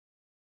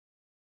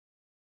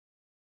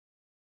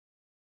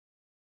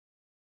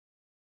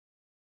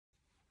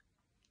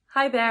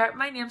Hi there,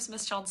 my name's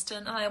Miss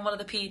Johnston and I am one of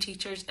the PE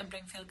teachers in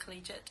Bringfield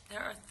Collegiate. There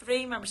are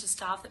three members of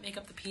staff that make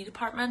up the PE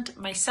department,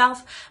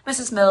 myself,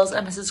 Mrs Mills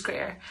and Mrs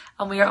Greer,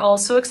 and we are all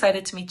so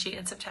excited to meet you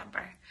in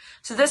September.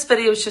 So this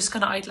video is just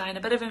going to outline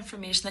a bit of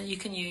information that you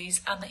can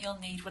use and that you'll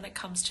need when it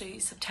comes to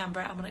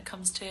September and when it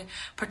comes to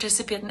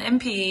participating in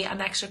PE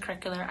and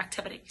extracurricular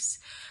activities.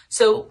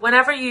 So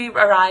whenever you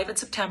arrive in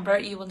September,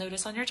 you will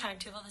notice on your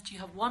timetable that you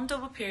have one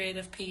double period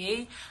of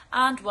PE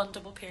and one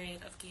double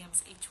period of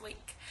games each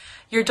week.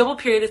 Your double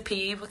period of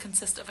PE will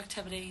consist of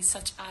activities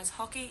such as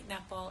hockey,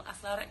 netball,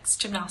 athletics,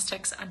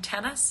 gymnastics and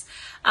tennis,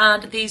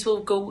 and these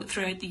will go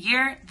throughout the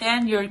year.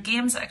 Then your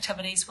games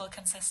activities will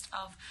consist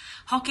of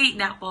hockey,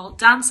 netball,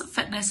 dance,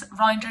 fitness,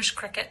 rounders,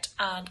 cricket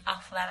and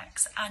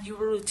athletics, and you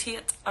will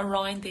rotate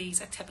around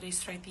these activities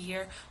throughout the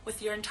year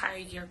with your entire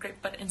year group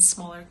but in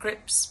smaller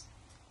groups.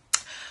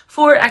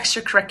 For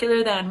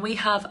extracurricular then, we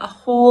have a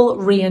whole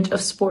range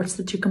of sports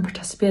that you can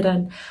participate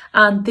in,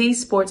 and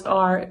these sports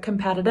are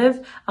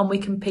competitive and we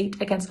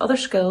compete against other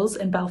schools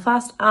in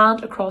Belfast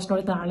and across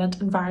Northern Ireland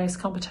in various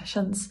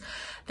competitions.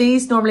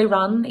 These normally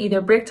run either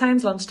break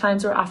times, lunch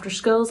times or after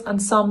schools,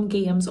 and some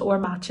games or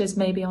matches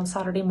may be on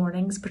Saturday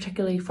mornings,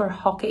 particularly for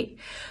hockey.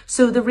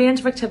 So the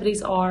range of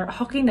activities are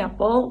hockey,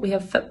 netball, we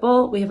have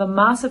football, we have a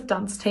massive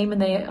dance team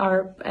and they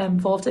are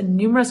involved in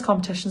numerous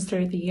competitions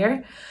throughout the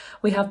year.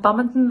 We have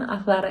badminton,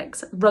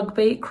 athletics,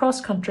 rugby, cross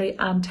country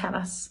and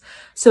tennis.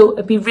 So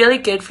it'd be really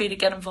good for you to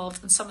get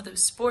involved in some of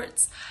those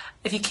sports.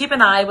 If you keep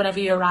an eye whenever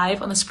you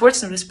arrive on the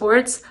sports notice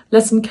boards,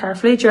 listen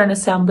carefully during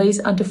assemblies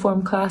and to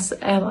form class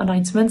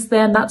announcements,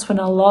 then that's when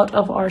a lot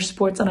of our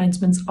sports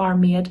announcements are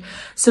made.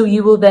 So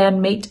you will then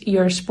meet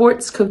your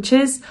sports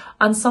coaches,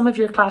 and some of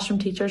your classroom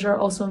teachers are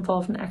also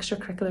involved in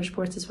extracurricular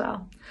sports as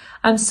well.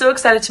 I'm so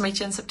excited to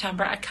meet you in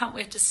September. I can't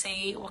wait to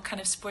see what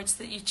kind of sports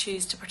that you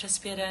choose to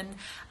participate in,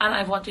 and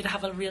I want you to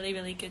have a really,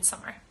 really good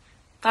summer.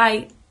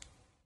 Bye.